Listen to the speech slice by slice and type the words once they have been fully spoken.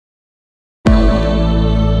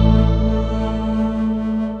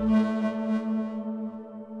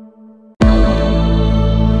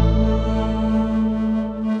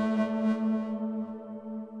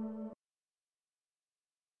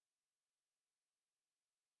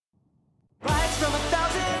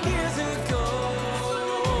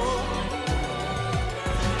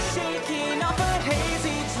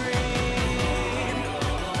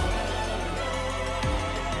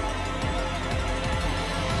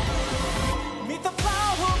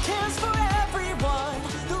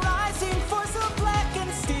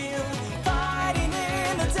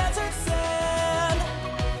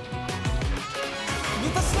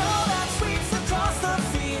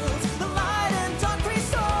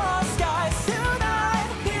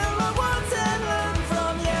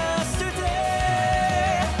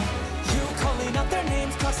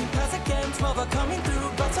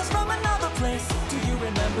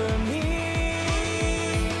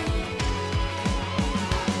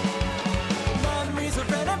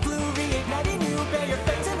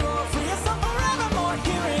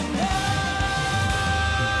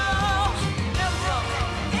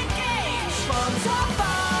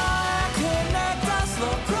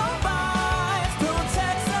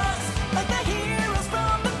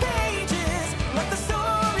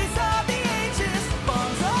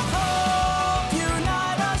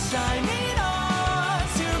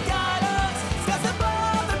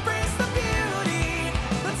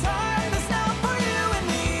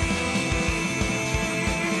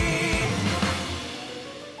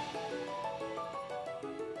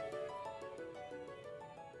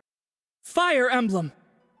fire emblem!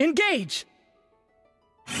 Engage!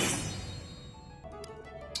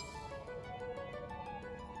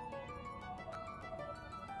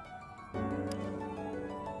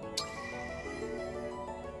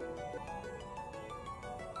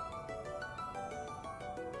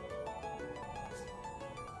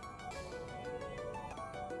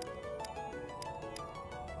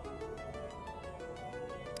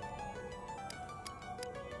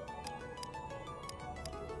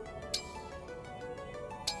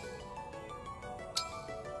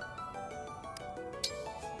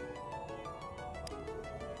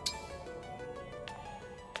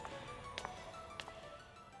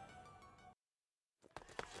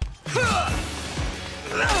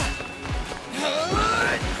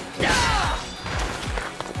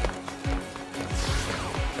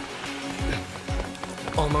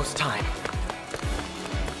 Almost time.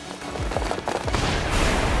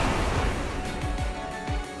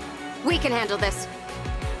 We can handle this.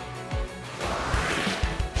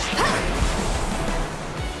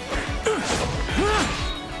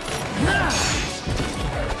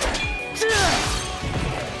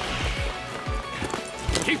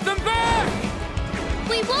 Keep them back!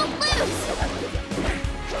 We won't lose!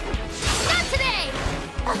 Not today!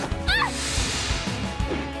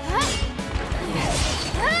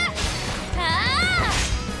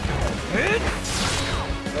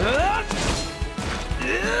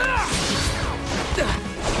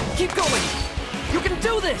 Keep going! You can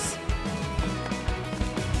do this!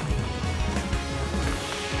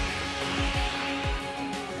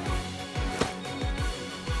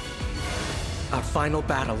 Our final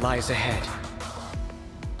battle lies ahead.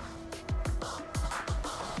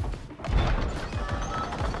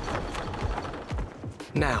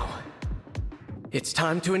 Now, it's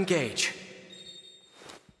time to engage.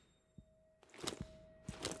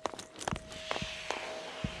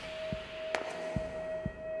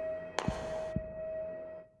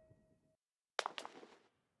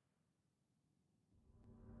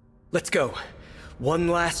 Let's go. One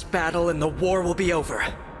last battle and the war will be over.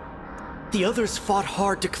 The others fought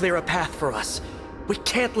hard to clear a path for us. We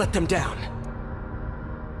can't let them down.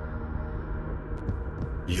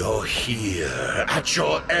 You're here, at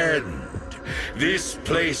your end. This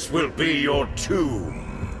place will be your tomb.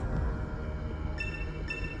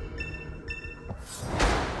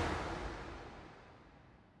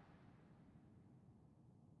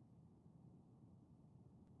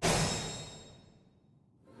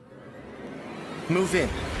 Move in.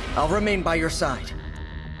 I'll remain by your side.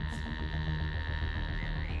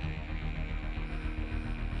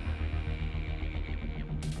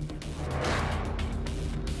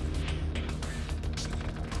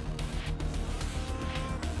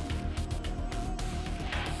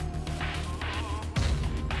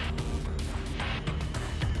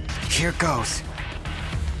 Here goes.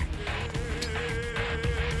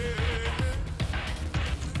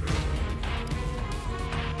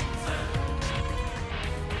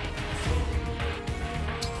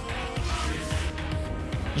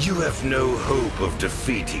 You have no hope of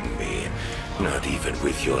defeating me, not even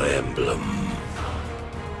with your emblem.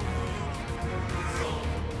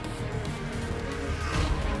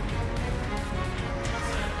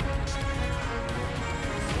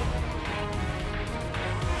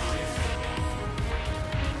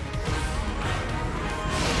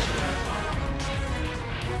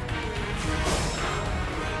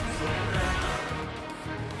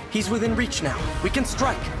 He's within reach now. We can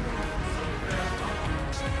strike.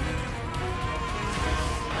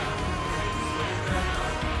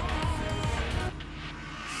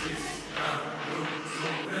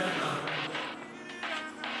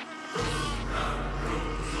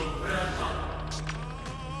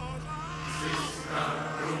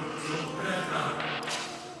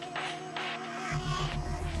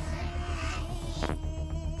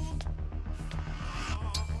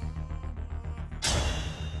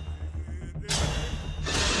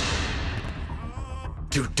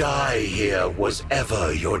 To die here was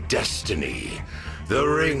ever your destiny. The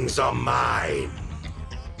rings are mine.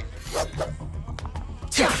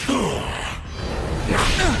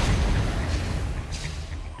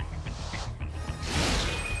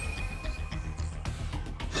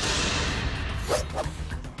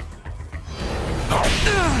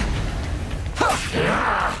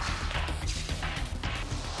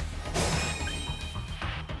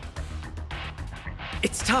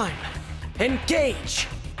 It's time. Engage!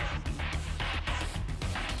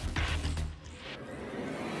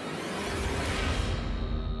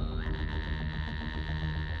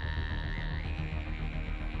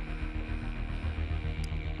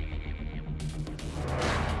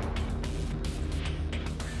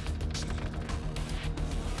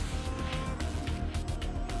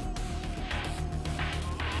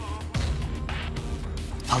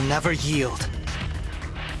 I'll never yield.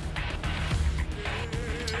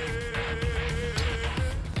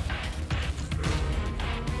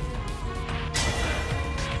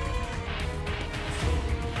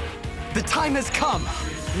 The time has come!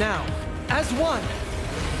 Now, as one!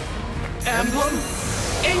 Emblem,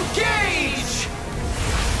 engage!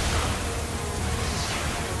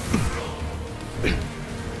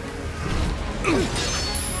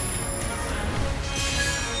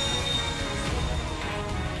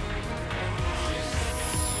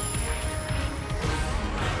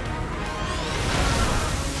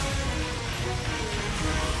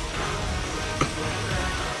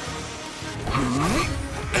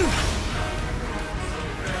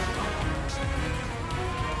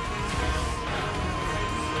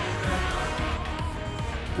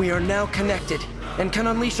 We are now connected and can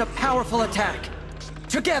unleash a powerful attack.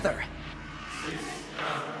 Together!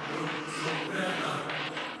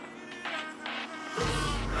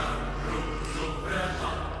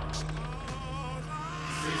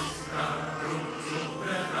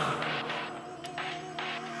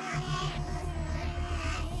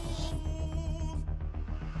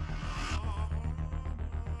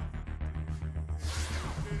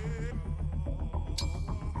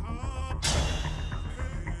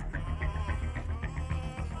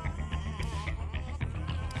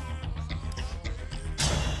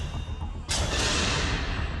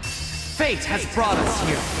 Fate has brought us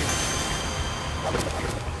here.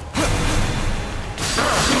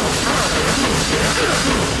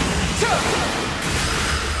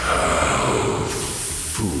 How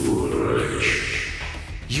foolish.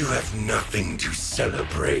 You have nothing to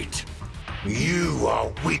celebrate. You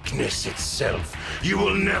are weakness itself. You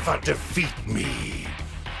will never defeat me.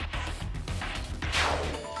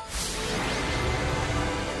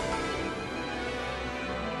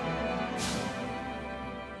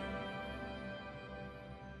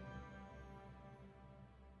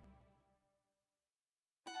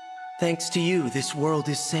 Thanks to you, this world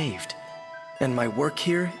is saved, and my work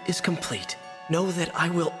here is complete. Know that I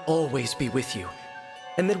will always be with you,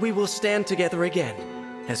 and that we will stand together again,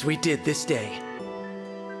 as we did this day.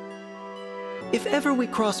 If ever we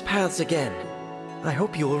cross paths again, I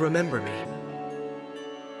hope you will remember me.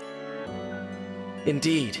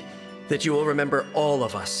 Indeed, that you will remember all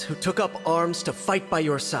of us who took up arms to fight by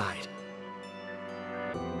your side.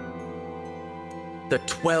 The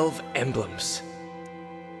 12 Emblems.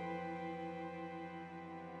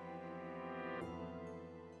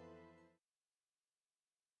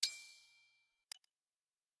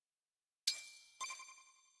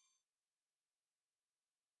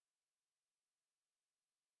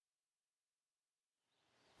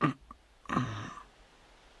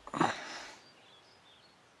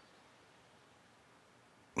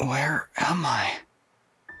 Where am I?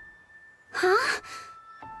 Huh?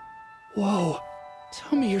 Whoa.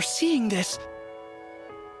 Tell me you're seeing this.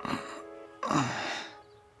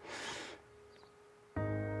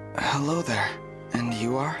 Hello there. And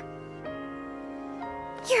you are?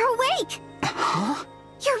 You're awake! Huh?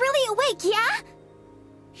 You're really awake, yeah?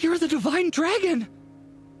 You're the Divine Dragon!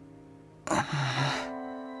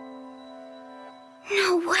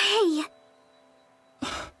 No way!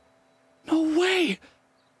 No way!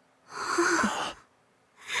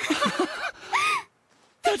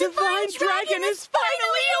 The Divine Dragon is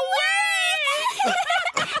finally awake!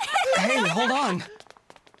 Hey, hold on.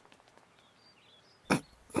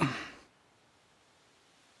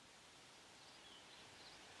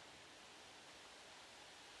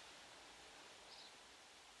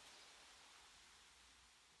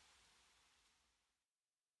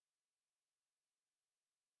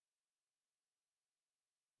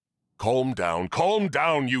 Calm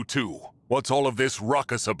down, you two. What's all of this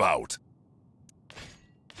ruckus about?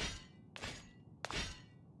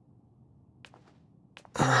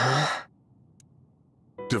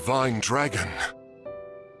 Divine Dragon.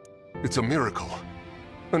 It's a miracle.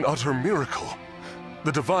 An utter miracle.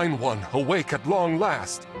 The Divine One awake at long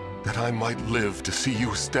last, that I might live to see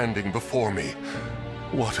you standing before me.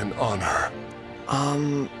 What an honor.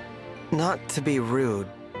 Not to be rude,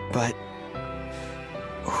 but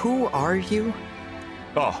who are you?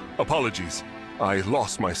 Ah, apologies. I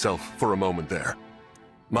lost myself for a moment there.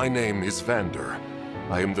 My name is Vander.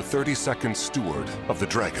 I am the 32nd Steward of the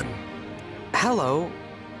Dragon. Hello,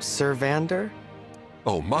 Sir Vander?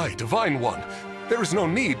 Oh, my Divine One! There is no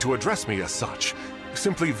need to address me as such.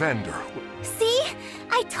 Simply Vander. See?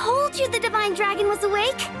 I told you the Divine Dragon was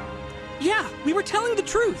awake! Yeah, we were telling the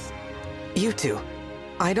truth. You two.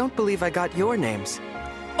 I don't believe I got your names.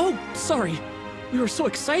 Oh, sorry. We were so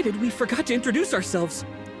excited we forgot to introduce ourselves.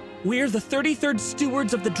 We're the 33rd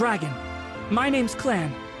Stewards of the Dragon. My name's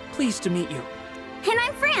Clan. Pleased to meet you. And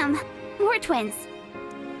I'm Fram. We're twins.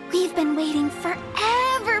 We've been waiting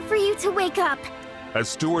forever for you to wake up. As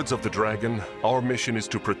stewards of the dragon, our mission is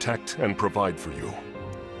to protect and provide for you.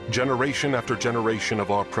 Generation after generation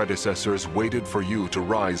of our predecessors waited for you to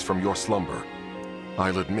rise from your slumber.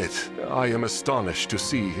 I'll admit, I am astonished to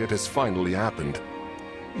see it has finally happened.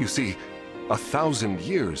 You see, 1,000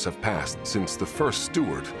 years have passed since the first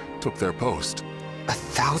steward took their post.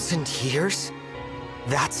 1,000 years?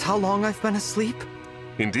 That's how long I've been asleep?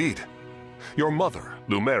 Indeed. Your mother,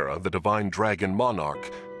 Lumera, the Divine Dragon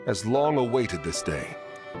Monarch, has long awaited this day.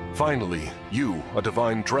 Finally, you, a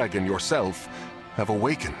Divine Dragon yourself, have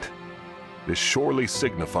awakened. This surely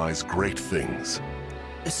signifies great things.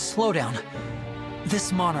 Slow down.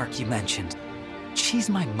 This monarch you mentioned, she's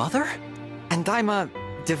my mother? And I'm a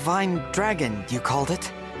divine dragon, you called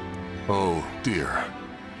it? Oh, dear.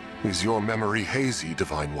 Is your memory hazy,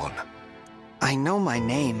 Divine One? I know my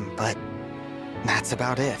name, but that's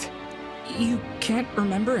about it. You can't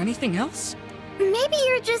remember anything else? Maybe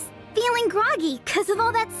you're just feeling groggy because of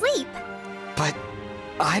all that sleep. But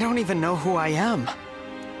I don't even know who I am.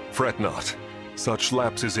 Fret not. Such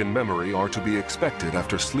lapses in memory are to be expected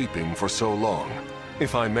after sleeping for so long.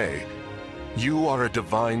 If I may, you are a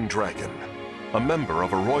divine dragon, a member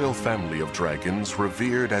of a royal family of dragons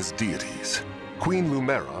revered as deities. Queen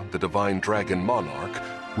Lumera, the Divine Dragon Monarch,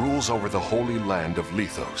 rules over the holy land of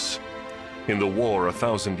Lethos. In the war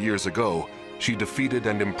 1,000 years ago, she defeated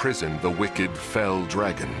and imprisoned the wicked Fell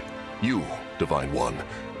Dragon. You, Divine One,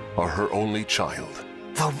 are her only child.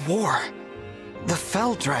 The war. The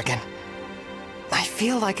Fell Dragon. I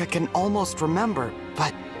feel like I can almost remember,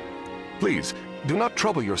 but... Please, do not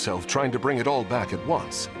trouble yourself trying to bring it all back at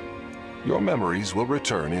once. Your memories will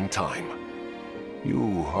return in time.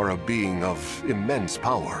 You are a being of immense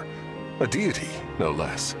power, a deity, no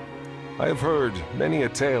less. I have heard many a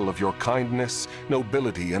tale of your kindness,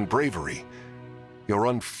 nobility, and bravery, your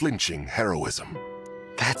unflinching heroism.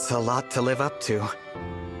 That's a lot to live up to.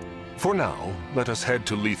 For now, let us head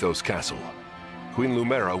to Lethos Castle. Queen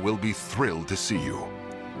Lumera will be thrilled to see you.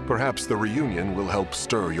 Perhaps the reunion will help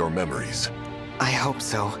stir your memories. I hope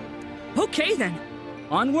so. Okay then.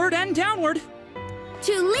 Onward and downward.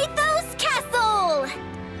 To Lethos Castle!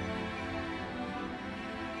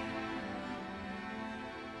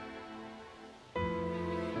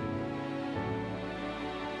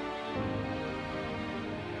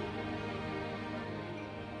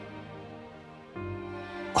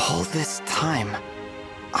 All this time,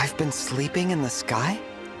 I've been sleeping in the sky?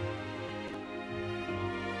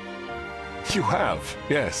 You have,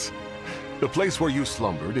 yes. The place where you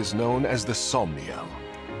slumbered is known as the Somniel,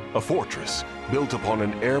 a fortress built upon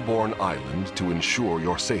an airborne island to ensure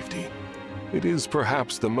your safety. It is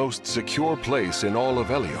perhaps the most secure place in all of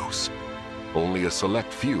Helios. Only a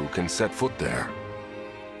select few can set foot there.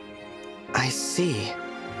 I see.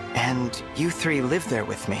 And you three live there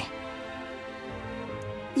with me.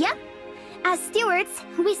 Yep. As stewards,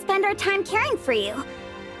 we spend our time caring for you.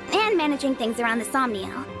 And managing things around the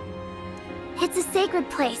Somniel. It's a sacred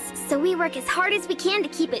place, so we work as hard as we can to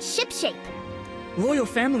keep it shipshape. Royal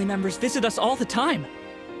family members visit us all the time.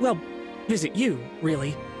 Well, visit you,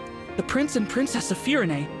 really. The Prince and Princess of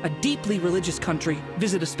Firene, a deeply religious country,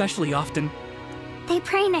 visit especially often. They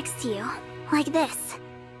pray next to you, like this.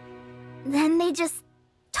 Then they just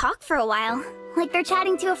talk for a while, like they're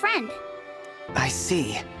chatting to a friend. I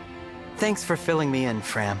see. Thanks for filling me in,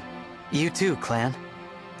 Fram. You too, Clan.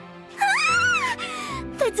 Ah!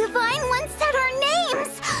 The Divine One said our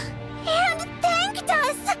names! And thanked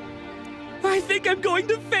us! I think I'm going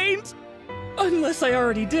to faint! Unless I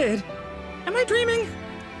already did. Am I dreaming?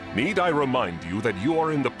 Need I remind you that you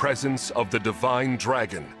are in the presence of the Divine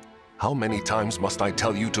Dragon? How many times must I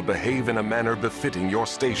tell you to behave in a manner befitting your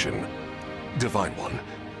station? Divine One,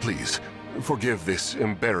 please, forgive this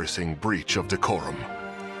embarrassing breach of decorum.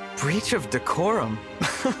 Breach of decorum?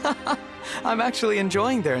 I'm actually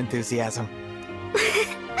enjoying their enthusiasm.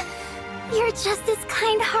 You're just as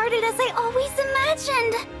kind-hearted as I always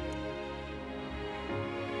imagined.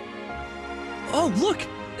 Oh, look!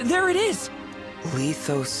 There it is!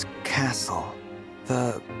 Lethos Castle.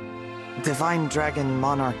 The Divine Dragon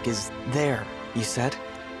Monarch is there, you said?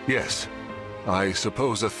 Yes. I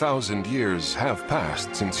suppose 1,000 years have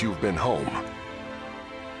passed since you've been home.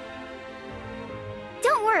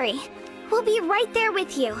 Don't worry. We'll be right there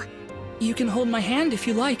with you. You can hold my hand if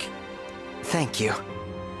you like. Thank you.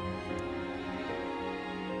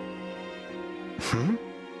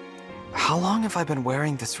 How long have I been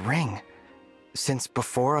wearing this ring? Since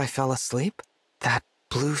before I fell asleep? That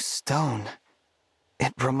blue stone.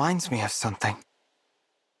 It reminds me of something.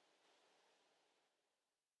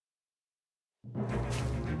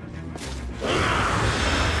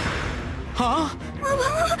 Huh?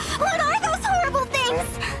 What are those horrible things?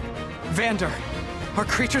 Vander, are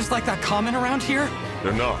creatures like that common around here?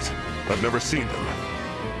 They're not. I've never seen them.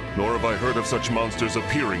 Nor have I heard of such monsters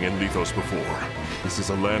appearing in Lithos before. This is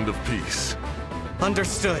a land of peace.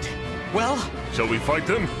 Understood. Well, Shall we fight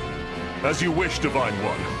them? As you wish, Divine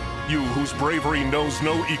One. You whose bravery knows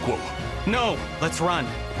no equal. no, let's run.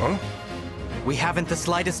 Huh? We haven't the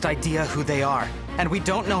slightest idea who they are, and we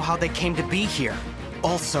don't know how they came to be here.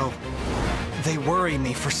 Also, they worry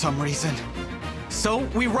me for some reason. So,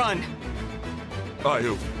 we run!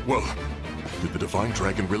 Well, did the Divine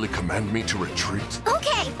Dragon really command me to retreat?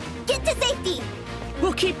 Okay, get to safety.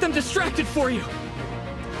 We'll keep them distracted for you.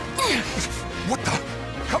 What the?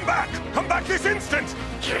 Come back! Come back this instant!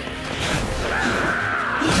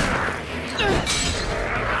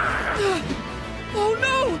 Oh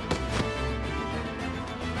no!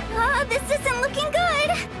 This isn't looking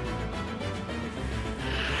good.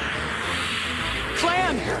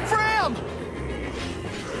 Clan! Fram!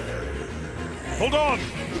 Hold on!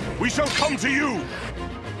 We shall come to you!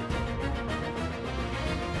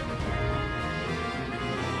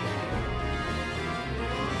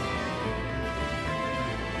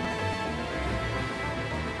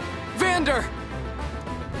 Vander!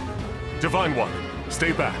 Divine One,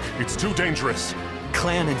 stay back. It's too dangerous.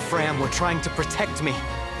 Clan and Fram were trying to protect me.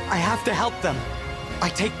 I have to help them. I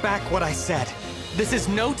take back what I said. This is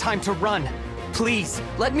no time to run. Please,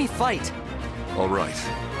 let me fight. All right,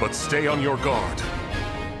 but stay on your guard.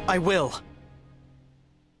 I will.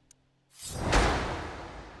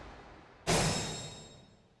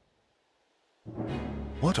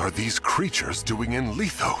 What are these creatures doing in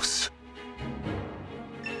Lithos?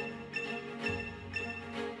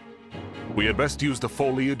 We had best use the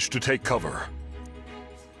foliage to take cover.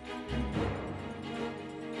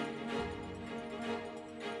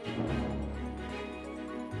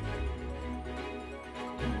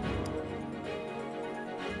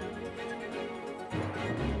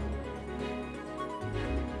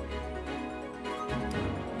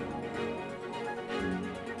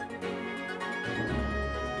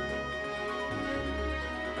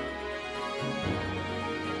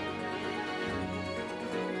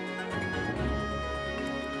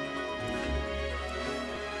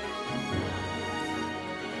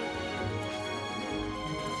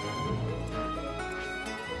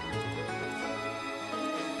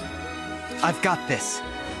 I've got this.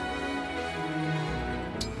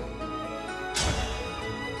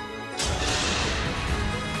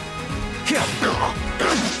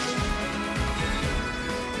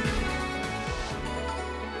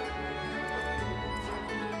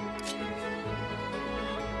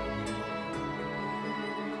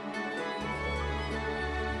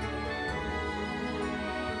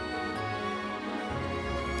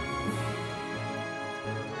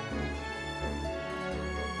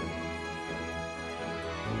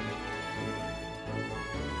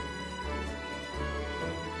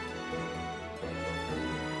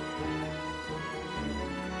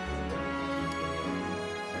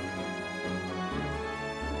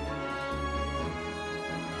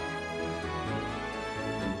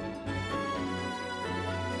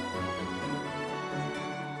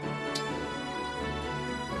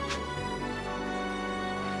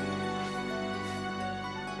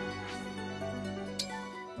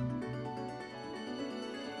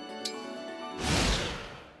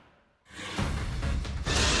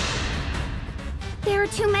 There are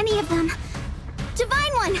too many of them.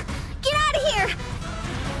 Divine One, get out of here!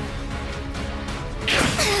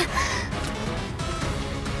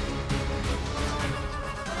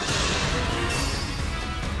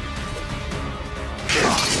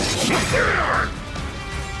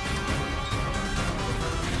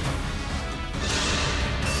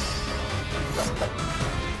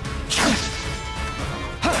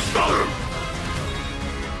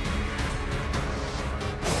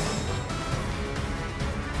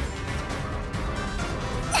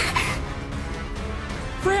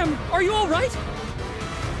 Fram, are you all right?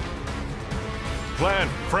 Clan,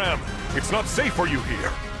 Fram, it's not safe for you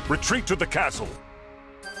here. Retreat to the castle.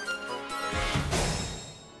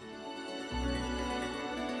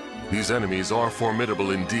 These enemies are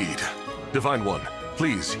formidable indeed. Divine One,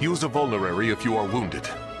 please use a vulnerary if you are wounded.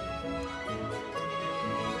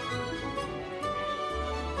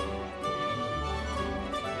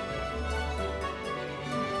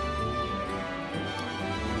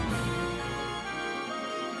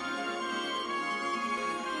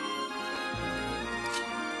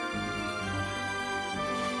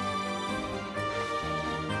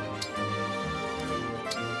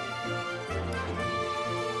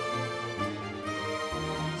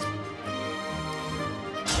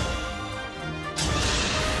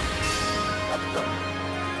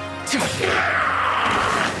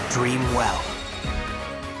 Dream well.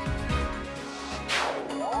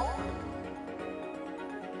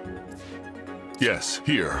 Yes,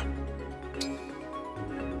 here.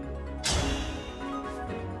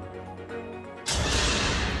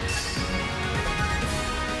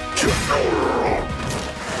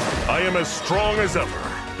 I am as strong as ever.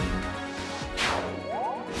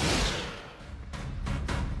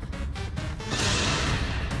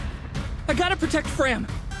 I gotta protect Fram.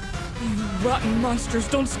 You rotten monsters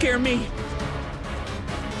don't scare me.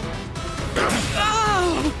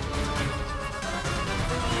 Oh!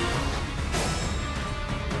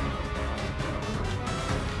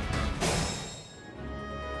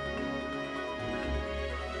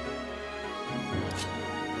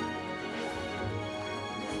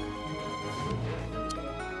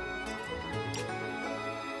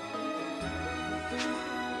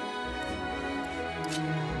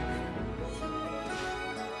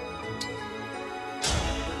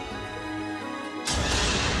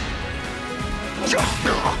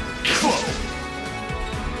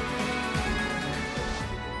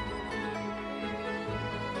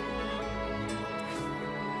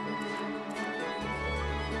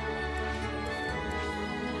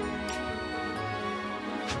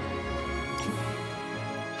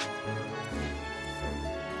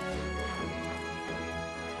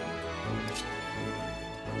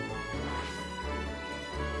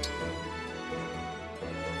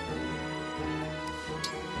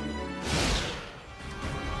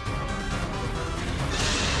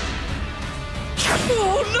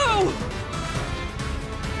 Oh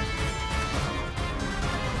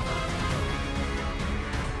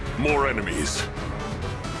no! More enemies.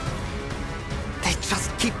 They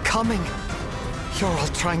just keep coming. You're all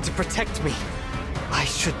trying to protect me. I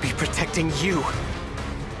should be protecting you.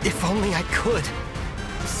 If only I could.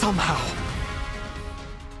 Somehow.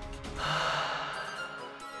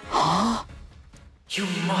 Huh? You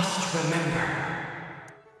must remember.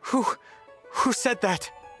 Who said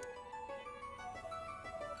that?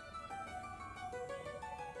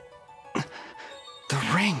 The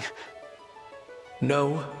ring.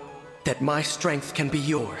 Know that my strength can be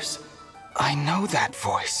yours. I know that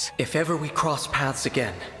voice. If ever we cross paths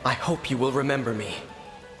again, I hope you will remember me.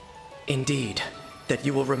 Indeed, that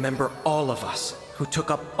you will remember all of us who took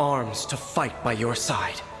up arms to fight by your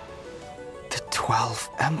side. The 12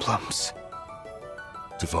 emblems.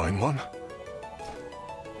 Divine One?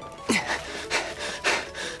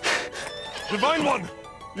 Divine One!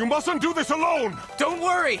 You mustn't do this alone! Don't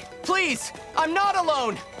worry! Please! I'm not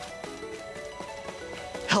alone!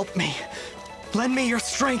 Help me. Lend me your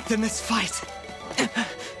strength in this fight.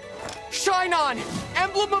 Shine on!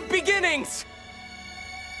 Emblem of Beginnings!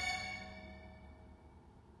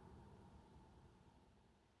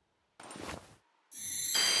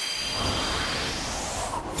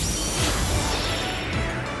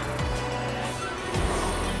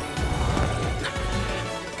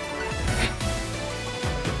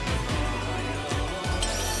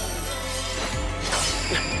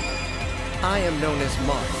 I am known as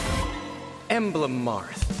Marth. Emblem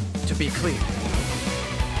Marth, to be clear.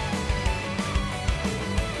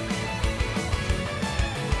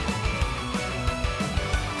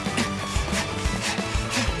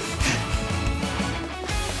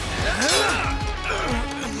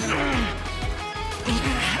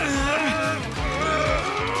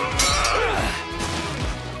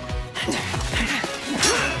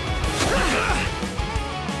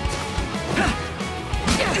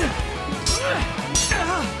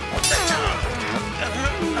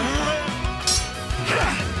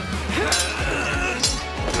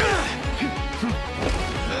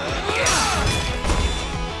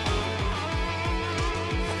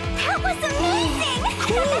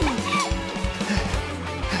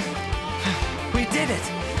 We did it!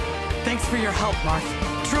 Thanks for your help, Marth.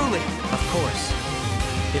 Truly. Of course.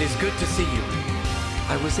 It is good to see you.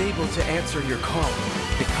 I was able to answer your call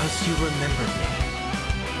because you remembered me.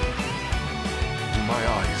 Do my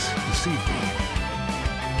eyes deceive me?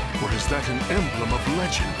 Or is that an emblem of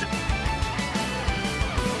legend?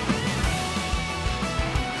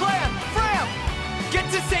 Clam! Fram! Get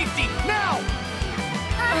to safety, now!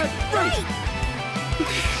 Right!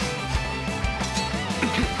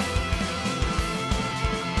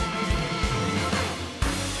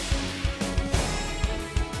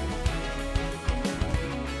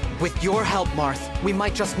 With your help, Marth, we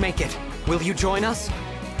might just make it. Will you join us?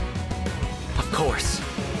 Of course.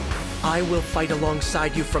 I will fight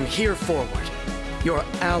alongside you from here forward. Your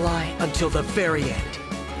ally until the very end.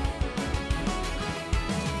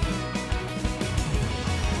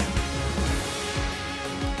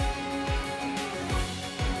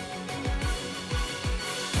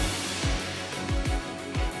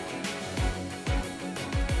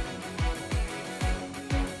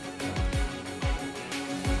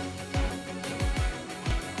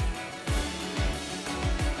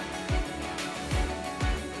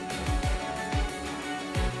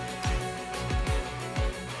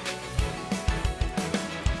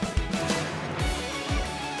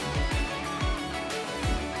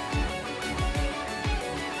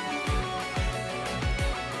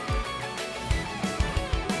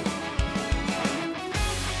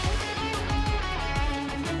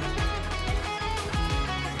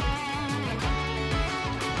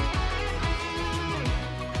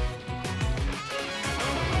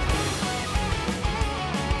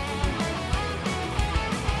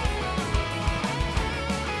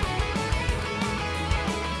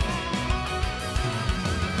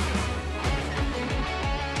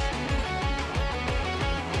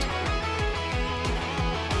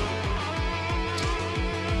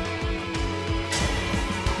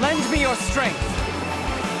 Lend me your strength.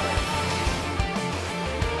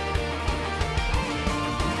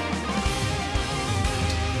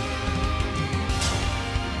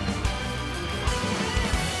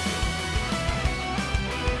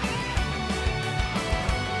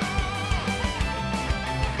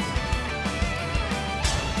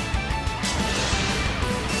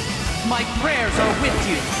 My prayers are with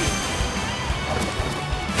you.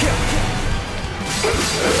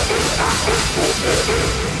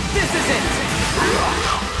 This is it!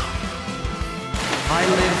 I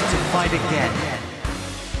live to fight again.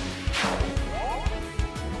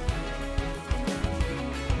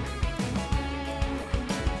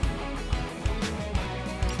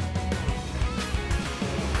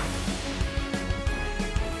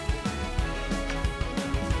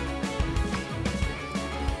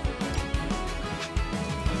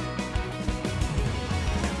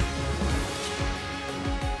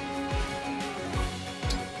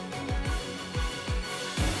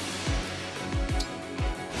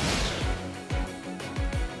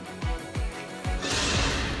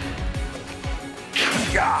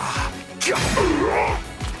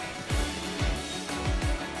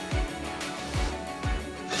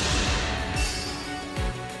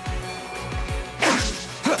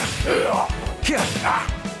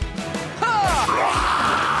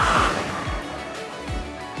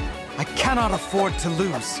 I cannot afford to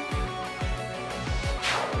lose.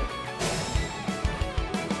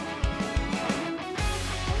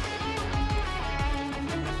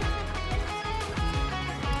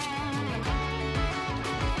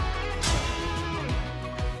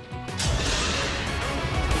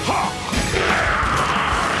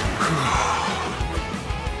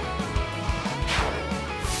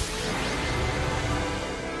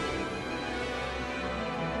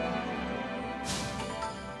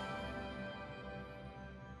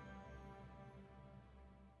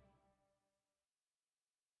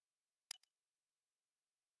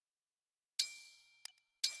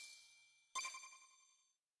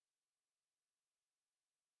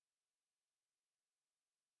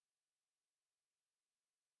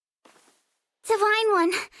 Divine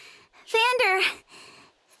One, Vander,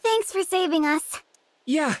 thanks for saving us.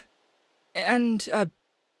 Yeah. And,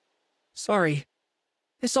 sorry.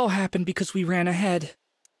 This all happened because we ran ahead.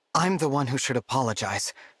 I'm the one who should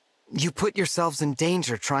apologize. You put yourselves in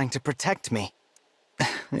danger trying to protect me.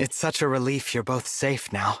 It's such a relief you're both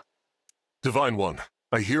safe now. Divine One,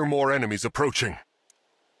 I hear more enemies approaching.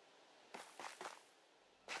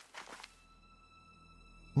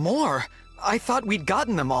 More? I thought we'd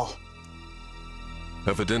gotten them all.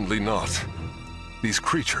 Evidently not. These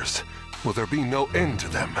creatures, will there be no end to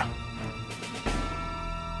them?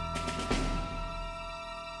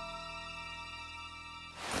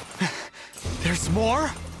 There's more?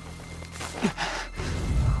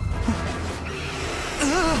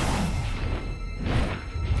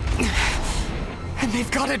 And they've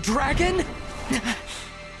got a dragon?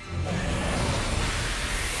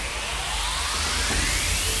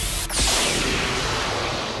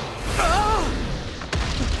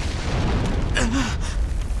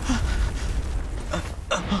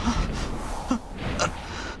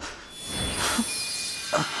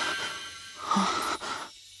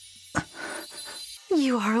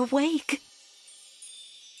 You are awake.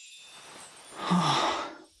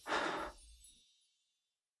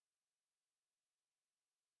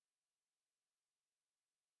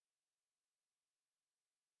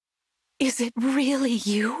 Is it really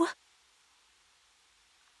you?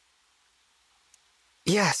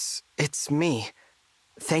 Yes, it's me.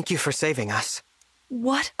 Thank you for saving us.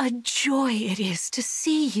 What a joy it is to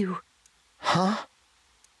see you. Huh?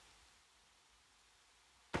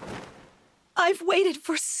 I've waited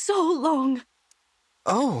for so long.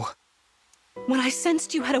 Oh. When I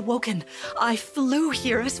sensed you had awoken, I flew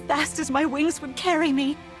here as fast as my wings would carry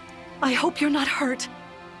me. I hope you're not hurt.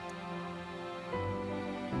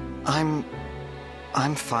 I'm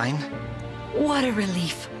fine. What a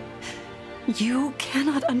relief. You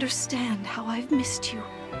cannot understand how I've missed you,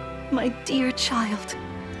 my dear child.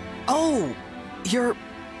 Oh, you're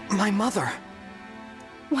my mother.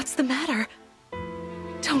 What's the matter?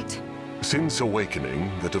 Don't. Since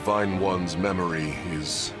awakening, the Divine One's memory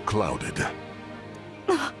is clouded.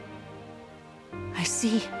 I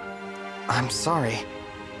see. I'm sorry.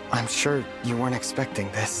 I'm sure you weren't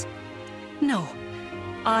expecting this. No,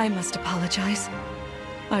 I must apologize.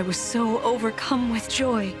 I was so overcome with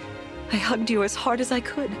joy, I hugged you as hard as I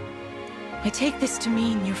could. I take this to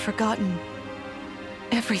mean you've forgotten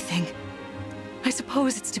everything. I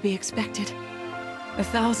suppose it's to be expected.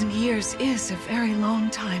 1,000 years is a very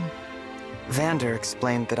long time. Vander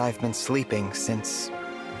explained that I've been sleeping since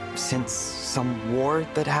Since some war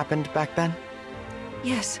that happened back then?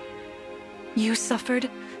 Yes. You suffered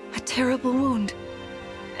a terrible wound.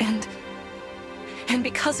 And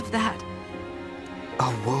because of that...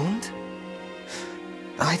 A wound?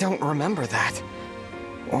 I don't remember that.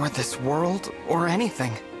 Or this world, or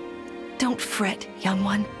anything. Don't fret, young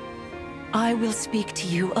one. I will speak to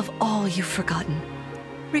you of all you've forgotten.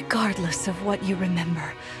 Regardless of what you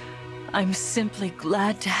remember, I'm simply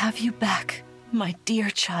glad to have you back, my dear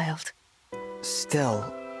child.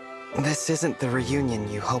 Still, this isn't the reunion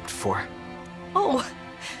you hoped for. Oh,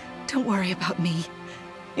 don't worry about me.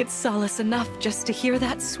 It's solace enough just to hear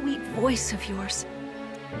that sweet voice of yours.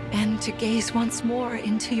 And to gaze once more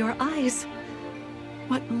into your eyes.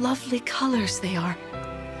 What lovely colors they are.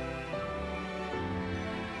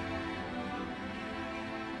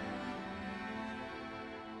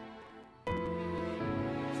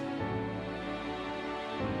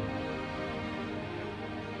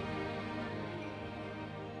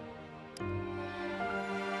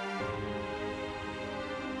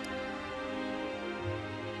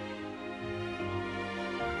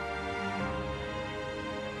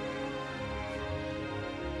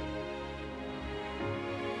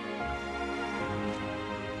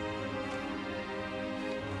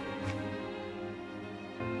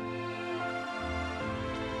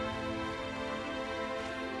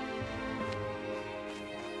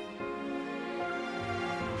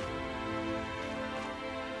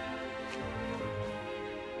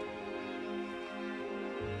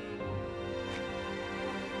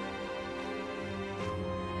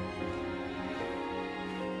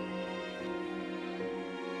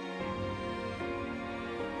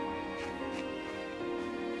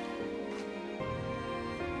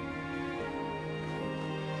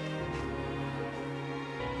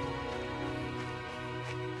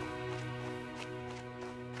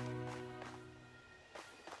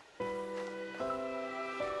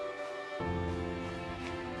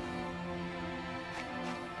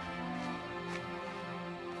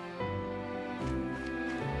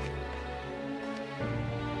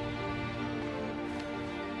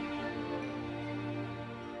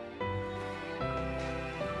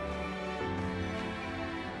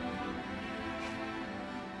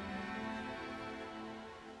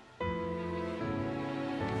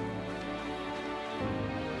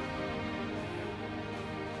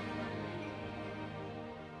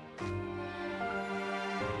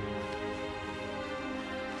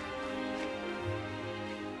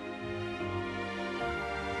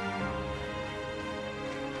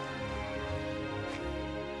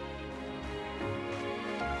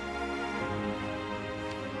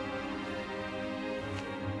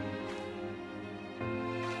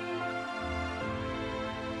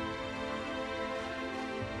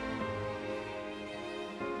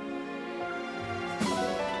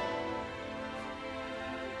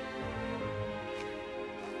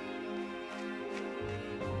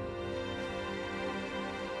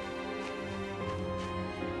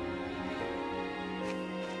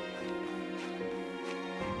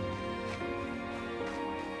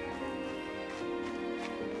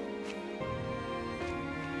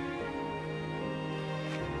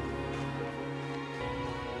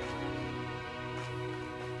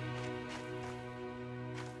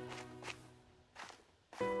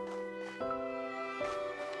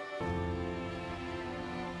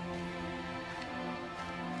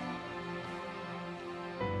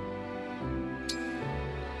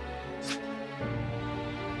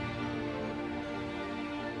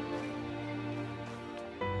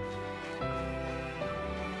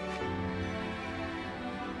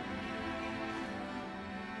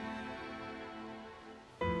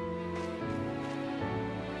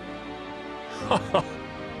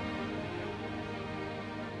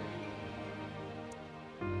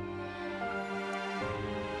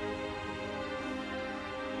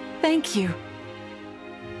 Thank you.